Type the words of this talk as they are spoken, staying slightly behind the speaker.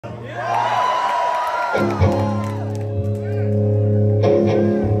Yeah,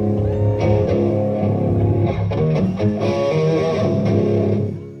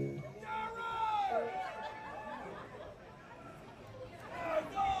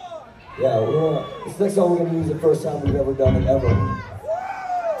 this next song we're going to use the first time we've ever done it ever.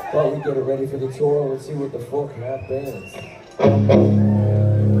 But we get it ready for the tour. Let's see what the fuck happens.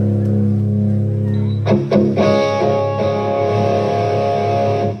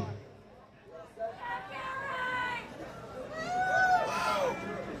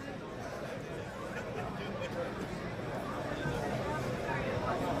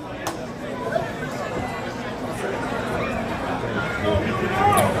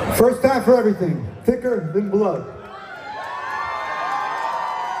 First time for everything, thicker than blood.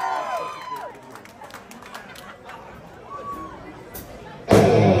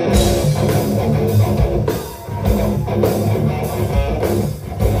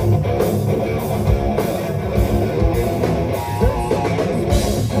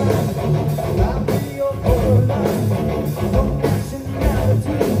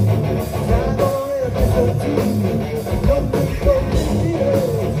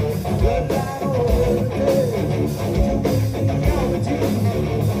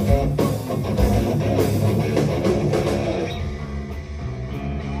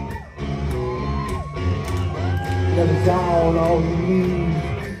 Love is all you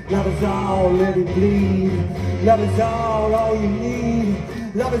need. Love is all, let it bleed. Love is all you need.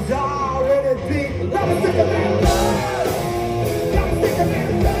 Love is all, let it bleed. Love is thicker than blood. Love is thicker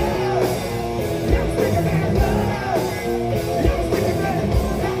than blood. Love is thicker than blood. Love is thicker than blood.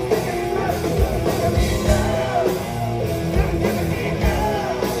 Love is thicker than blood. Love is thicker than blood.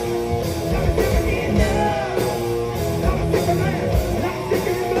 Love is thicker than blood. Love is thicker than blood. Love is thicker than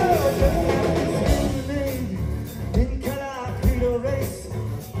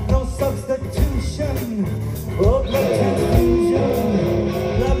blood. Substitution of love transfusion,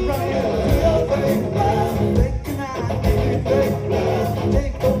 love running through your veins, making out everything,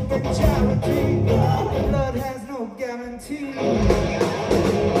 take over charity, blood has no guarantee.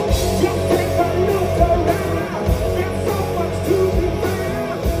 Just take a look around, there's so much to be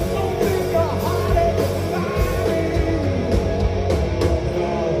found, open your heart and mind.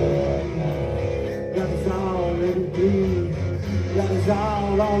 Love is all let it bleed, love is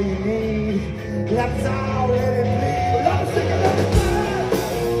all you need. Love is all let it bleed. Love is thicker than